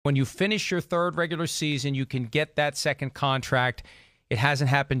when you finish your third regular season, you can get that second contract. It hasn't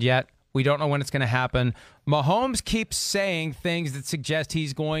happened yet. We don't know when it's going to happen. Mahomes keeps saying things that suggest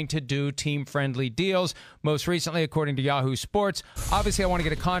he's going to do team-friendly deals. Most recently, according to Yahoo Sports, obviously I want to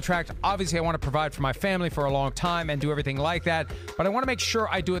get a contract. Obviously I want to provide for my family for a long time and do everything like that. But I want to make sure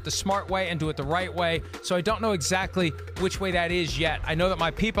I do it the smart way and do it the right way. So I don't know exactly which way that is yet. I know that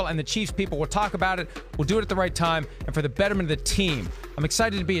my people and the Chiefs people will talk about it. We'll do it at the right time and for the betterment of the team. I'm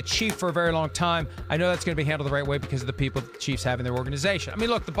excited to be a Chief for a very long time. I know that's going to be handled the right way because of the people the Chiefs have in their organization. I mean,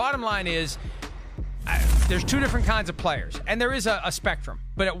 look, the bottom line is there's two different kinds of players, and there is a spectrum.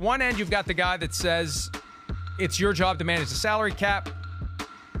 But at one end, you've got the guy that says, it's your job to manage the salary cap.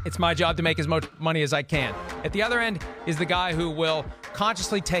 It's my job to make as much money as I can. At the other end is the guy who will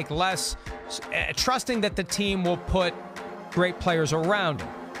consciously take less, trusting that the team will put great players around him.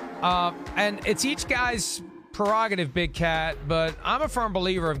 And it's each guy's prerogative, Big Cat, but I'm a firm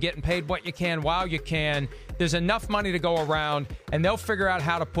believer of getting paid what you can while you can. There's enough money to go around, and they'll figure out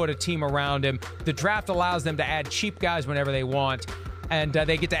how to put a team around him. The draft allows them to add cheap guys whenever they want, and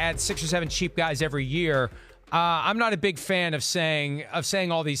they get to add 6 or 7 cheap guys every year. I'm not a big fan of saying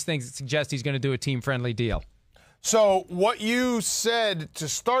all these things that suggest he's going to do a team-friendly deal. So what you said to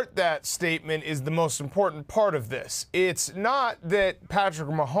start that statement is the most important part of this. It's not that Patrick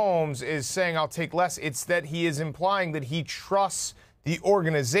Mahomes is saying I'll take less. It's that he is implying that he trusts the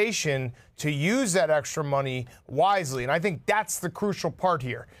organization to use that extra money wisely. And I think that's the crucial part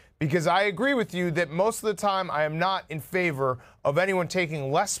here, because I agree with you that most of the time I am not in favor of anyone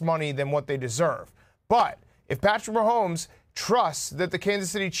taking less money than what they deserve. But if Patrick Mahomes trusts that the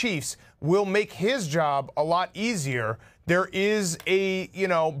Kansas City Chiefs will make his job a lot easier, there is a,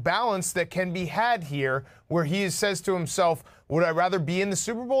 balance that can be had here where he says to himself, would I rather be in the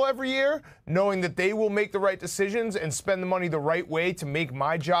Super Bowl every year, knowing that they will make the right decisions and spend the money the right way to make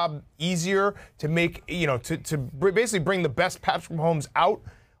my job easier, to make, to basically bring the best Patrick Mahomes out?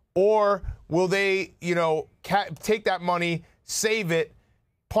 Or will they, take that money, save it,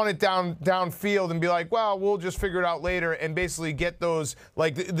 punt it downfield and be like, well, we'll just figure it out later, and basically get those,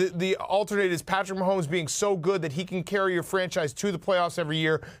 like the alternate is Patrick Mahomes being so good that he can carry your franchise to the playoffs every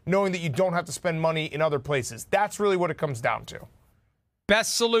year, knowing that you don't have to spend money in other places. That's really what it comes down to.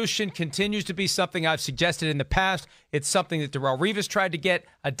 Best solution continues to be something I've suggested in the past. It's something that Darrelle Revis tried to get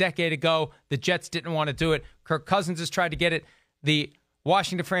a decade ago. The Jets didn't want to do it. Kirk Cousins has tried to get it. The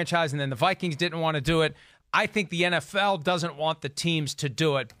Washington franchise and then the Vikings didn't want to do it. I think the NFL doesn't want the teams to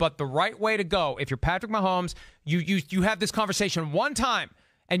do it, but the right way to go, if you're Patrick Mahomes, you have this conversation one time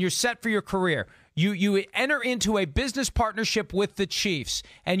and you're set for your career. You enter into a business partnership with the Chiefs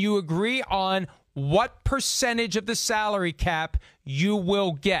and you agree on what percentage of the salary cap you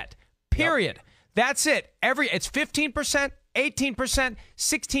will get. Period. Yep. That's it. It's 15%, 18%,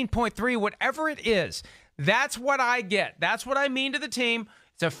 16.3, whatever it is. That's what I get. That's what I mean to the team.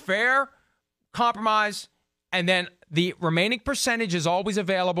 It's a fair compromise. And then the remaining percentage is always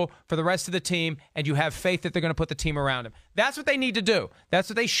available for the rest of the team, and you have faith that they're going to put the team around him. That's what they need to do. That's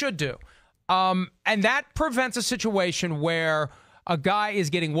what they should do. And that prevents a situation where a guy is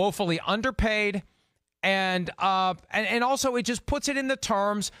getting woefully underpaid, and also it just puts it in the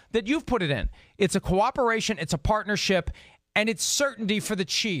terms that you've put it in. It's a cooperation, it's a partnership, and it's certainty for the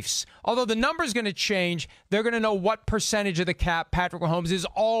Chiefs. Although the number's going to change, they're going to know what percentage of the cap Patrick Mahomes is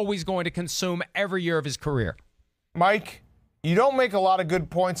always going to consume every year of his career. Mike, you don't make a lot of good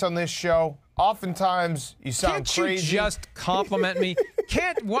points on this show. Oftentimes, you sound crazy. Can't you just compliment me?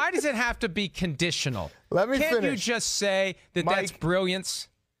 Why does it have to be conditional? Let me finish. Can't you just say that Mike, that's brilliance?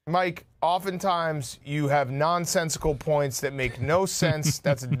 Mike, oftentimes you have nonsensical points that make no sense.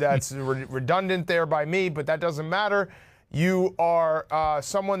 That's redundant there by me, but that doesn't matter. You are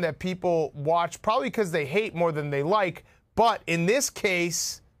someone that people watch probably because they hate more than they like. But in this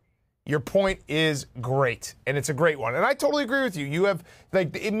case, your point is great, and it's a great one. And I totally agree with you. You have,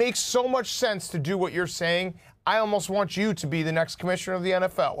 it makes so much sense to do what you're saying. I almost want you to be the next commissioner of the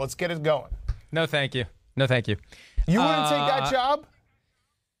NFL. Let's get it going. No, thank you. No, thank you. You wouldn't take that job?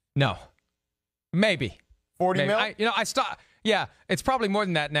 No. Maybe. 40 mil? I stopped. Yeah, it's probably more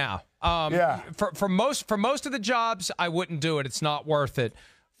than that now. Yeah. For most of the jobs, I wouldn't do it. It's not worth it.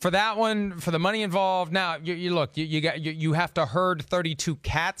 For that one, for the money involved, now you have to herd 32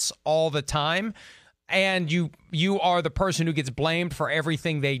 cats all the time, and you are the person who gets blamed for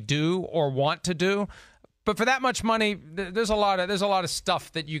everything they do or want to do. But for that much money, there's a lot of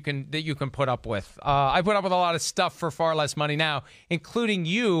stuff that you can put up with. I put up with a lot of stuff for far less money now, including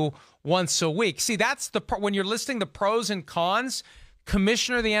you once a week. See, that's when you're listing the pros and cons.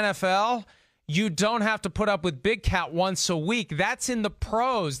 Commissioner of the NFL, You don't have to put up with Big Cat once a week. That's in the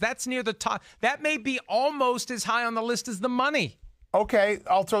pros. That's near the top. That may be almost as high on the list as the money. Okay,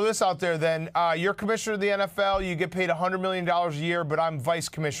 I'll throw this out there then. You're commissioner of the NFL. You get paid $100 million a year, but I'm vice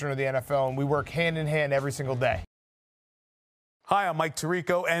commissioner of the NFL, and we work hand in hand every single day. Hi, I'm Mike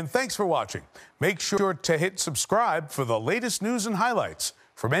Tirico, and thanks for watching. Make sure to hit subscribe for the latest news and highlights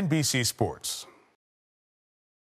from NBC Sports.